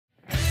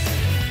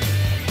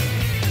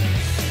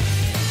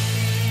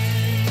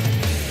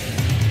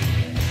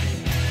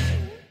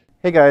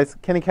Hey guys,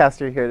 Kenny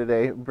Castor here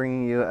today,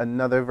 bringing you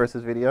another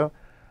versus video.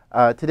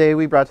 Today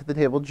we brought to the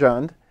table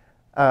Jund,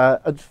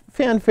 a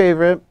fan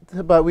favorite,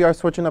 but we are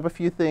switching up a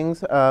few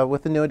things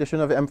with the new edition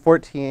of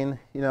M14.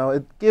 You know,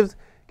 it gives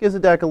the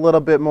deck a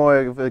little bit more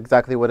of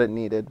exactly what it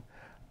needed.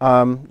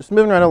 Just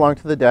moving right along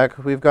to the deck,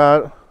 we've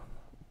got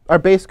our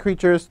base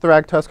creatures: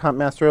 Thragtusk,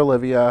 Huntmaster,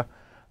 Olivia.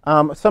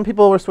 Some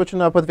people were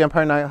switching up with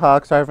Vampire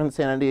Nighthawk, Sire of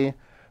Insanity,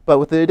 but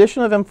with the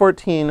addition of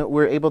M14,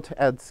 we're able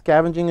to add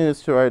Scavenging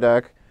Ooze to our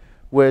deck,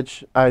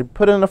 which I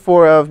put in a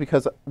 4 of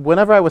because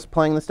whenever I was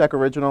playing this deck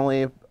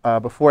originally,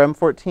 before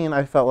M14,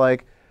 I felt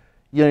like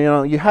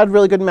you had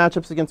really good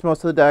matchups against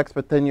most of the decks,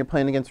 but then you're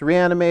playing against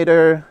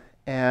Reanimator,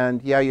 and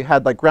yeah, you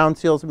had like Ground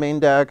Seal's main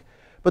deck,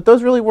 but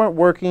those really weren't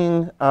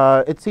working.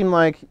 It seemed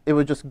like it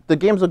would just, the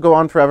games would go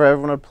on forever.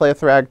 Everyone would play a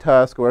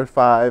Thragtusk or a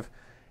 5,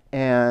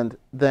 and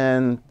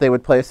then they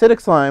would play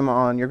Acidic Slime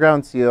on your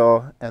Ground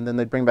Seal, and then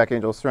they'd bring back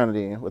Angel of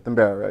Serenity with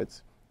Embarrass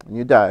Rights, and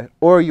you'd die.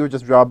 Or you would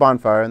just draw a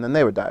Bonfire, and then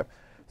they would die.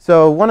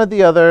 So one or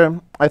the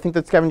other. I think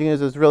that Scavenging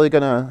Ooze is really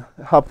going to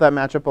help that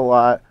matchup a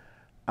lot.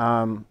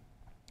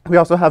 We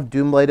also have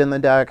Doomblade in the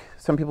deck.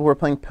 Some people were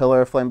playing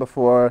Pillar of Flame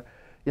before.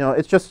 You know,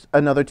 it's just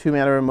another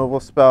 2-mana removal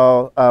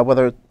spell,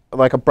 whether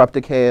like Abrupt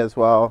Decay as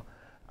well.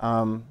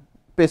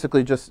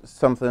 Basically just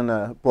something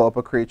to blow up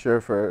a creature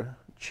for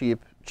cheap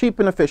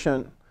and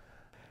efficient.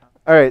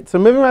 All right, so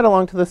moving right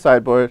along to the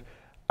sideboard,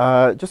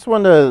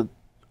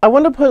 I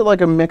wanted to put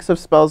like a mix of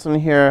spells in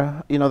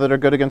here, you know, that are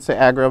good against the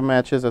aggro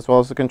matches as well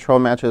as the control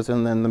matches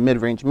and then the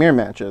mid-range mirror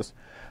matches.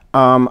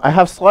 I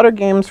have Slaughter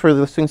Games for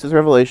the Sphinx's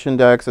Revelation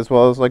decks as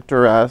well as like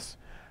Duress,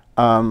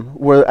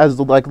 whereas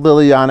like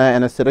Liliana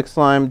and Acidic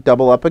Slime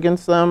double up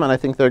against them, and I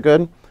think they're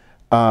good.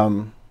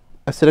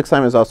 Acidic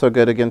Slime is also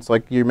good against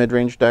like your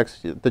mid-range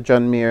decks, the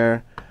Jund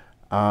Mirror,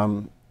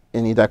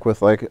 any deck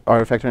with like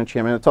Artifact or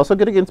Enchantment. It's also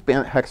good against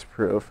Bant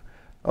Hexproof.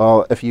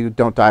 Well, if you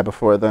don't die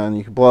before then,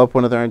 you can blow up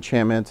one of their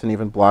enchantments and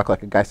even block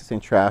like a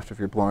Geist-Sustained Draft if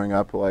you're blowing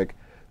up like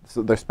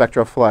their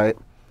Spectral Flight.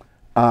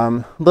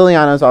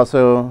 Liliana is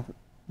also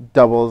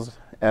doubles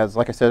as,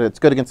 like I said, it's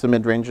good against the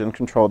mid-range and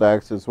control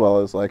decks as well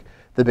as like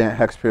the Bant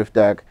Hexproof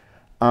deck.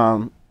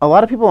 A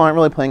lot of people aren't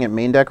really playing it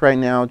main deck right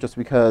now just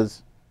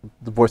because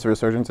the Voice of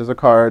Resurgence is a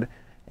card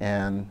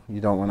and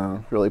you don't want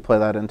to really play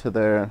that into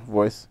their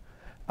voice.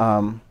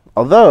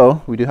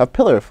 Although we do have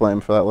Pillar of Flame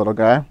for that little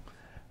guy.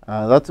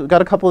 We've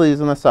got a couple of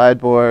these on the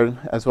sideboard,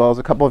 as well as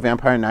a couple of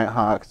Vampire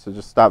Nighthawks to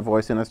just stop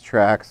voicing his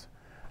tracks.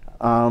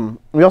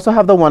 We also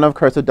have the one of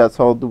Curse of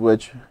Deathhold,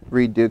 which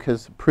Reed Duke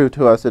has proved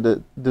to us that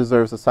it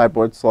deserves a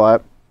sideboard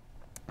slot.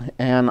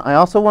 And I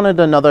also wanted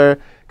another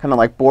kind of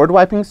like board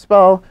wiping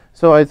spell,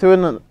 so I threw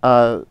in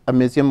a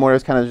Amizium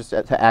Mortars kind of just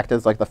to act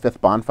as like the 5th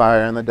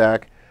Bonfire in the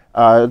deck.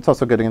 It's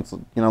also good against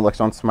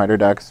Lexon Smiter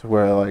decks,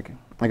 where like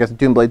I guess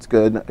Doomblade's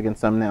good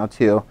against them now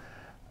too.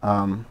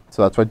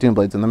 So that's why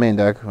Doomblade's in the main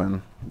deck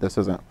when this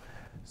isn't.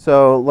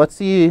 So let's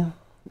see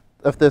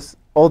if this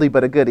oldie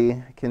but a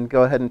goodie can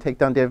go ahead and take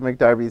down David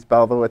McDarby's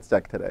Battle of the Wits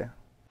deck today.